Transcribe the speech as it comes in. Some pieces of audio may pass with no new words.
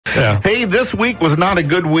Yeah. Hey, this week was not a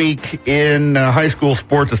good week in high school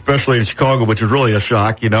sports, especially in Chicago, which is really a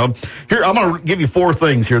shock, you know. Here, I'm going to give you 4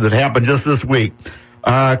 things here that happened just this week.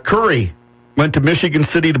 Curry went to Michigan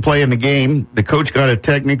City to play in the game. The coach got a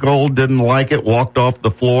technical, didn't like it, walked off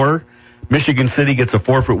the floor. Michigan City gets a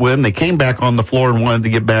forfeit win. They came back on the floor and wanted to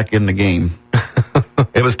get back in the game.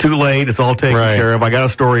 It was too late. It's all taken care of. I got a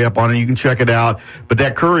story up on it. You can check it out. But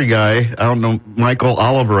that Curry guy, I don't know, Michael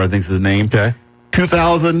Oliver, I think is his name. Okay.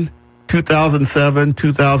 2000, 2007,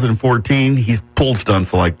 2014, he's pulled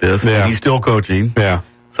stunts like this. Yeah. And he's still coaching. Yeah.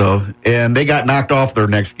 So, and they got knocked off their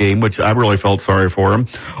next game, which I really felt sorry for them.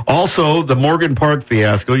 Also, the Morgan Park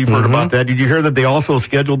fiasco, you've heard about that. Did you hear that they also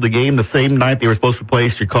scheduled the game the same night they were supposed to play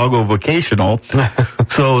Chicago Vocational?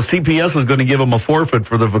 So CPS was going to give them a forfeit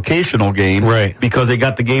for the Vocational game. Right. Because they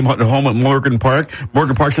got the game at home at Morgan Park.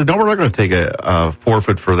 Morgan Park says, no, we're not going to take a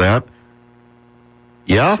forfeit for that.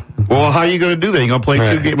 Yeah? Well, how are you going to do that? You're going to play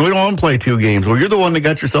 2 games? We don't want to play 2 games. Well, you're the one that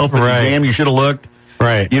got yourself in the jam. You should have looked.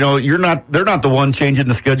 Right. You know, they're not the one changing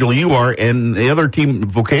the schedule, you are, and the other team,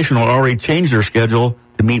 Vocational, already changed their schedule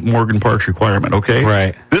to meet Morgan Park's requirement, okay?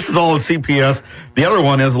 Right. This is all at CPS. The other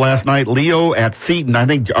one is last night, Leo at Seton. I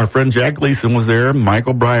think our friend Jack Gleason was there.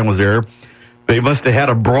 Michael Bryan was there. They must have had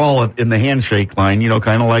a brawl in the handshake line, you know,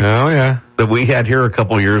 kind of like that we had here a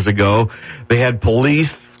couple years ago. They had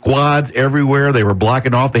police squads everywhere. They were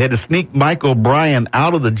blocking off. They had to sneak Michael Bryan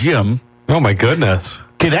out of the gym. Oh, my goodness.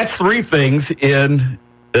 Okay, that's 3 things in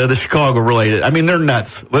the Chicago related. I mean, they're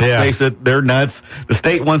nuts. Let's face it, they're nuts. The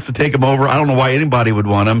state wants to take them over. I don't know why anybody would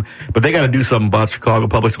want them, but they got to do something about Chicago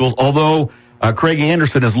public schools. Although Craig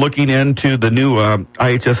Anderson is looking into the new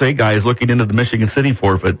IHSA guy is looking into the Michigan City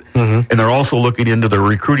forfeit, and they're also looking into the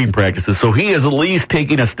recruiting practices. So he is at least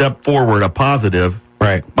taking a step forward, a positive.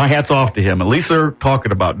 Right. My hat's off to him. At least they're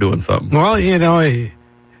talking about doing something. Well, you know,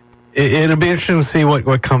 it'll be interesting to see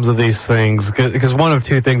what comes of these things, because one of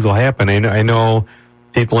 2 things will happen. I know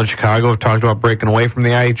people in Chicago have talked about breaking away from the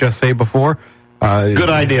IHSA before. Good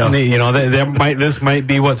idea. You know, this might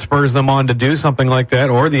be what spurs them on to do something like that,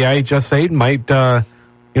 or the IHSA might,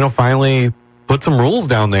 finally put some rules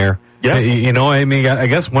down there. Yeah. You know, I mean, I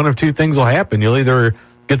guess one of 2 things will happen. You'll either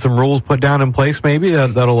get some rules put down in place, maybe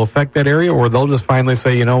that'll affect that area, or they'll just finally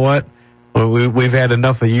say, you know what? We've had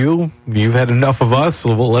enough of you. You've had enough of us.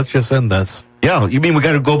 So let's just end this. Yeah, you mean we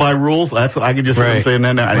got to go by rules? That's what I can just hear them saying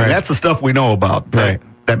that. I mean, that's the stuff we know about.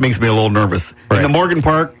 That makes me a little nervous. In the Morgan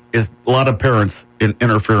Park is a lot of parents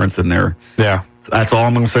interference in there. Yeah, that's all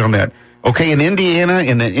I'm going to say on that. Okay, in Indiana,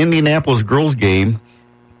 in the Indianapolis girls game,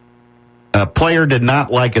 a player did not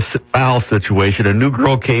like a foul situation. A new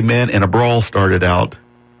girl came in and a brawl started out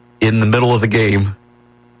in the middle of the game.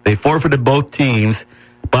 They forfeited both teams.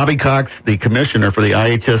 Bobby Cox, the commissioner for the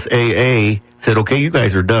IHSAA, said, okay, you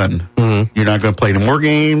guys are done. You're not going to play any more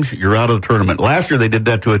games. You're out of the tournament. Last year they did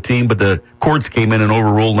that to a team, but the courts came in and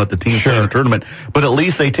overruled and let the team play in the tournament. But at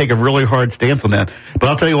least they take a really hard stance on that. But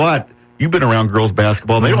I'll tell you what, you've been around girls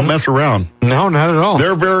basketball. They don't mess around. No, not at all.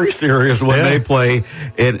 They're very serious when they play.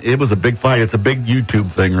 It was a big fight. It's a big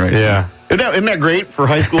YouTube thing right now. Isn't that great for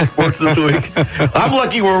high school sports this week? I'm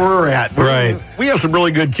lucky where we're at. We have some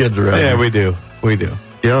really good kids around. Yeah, we do. We do.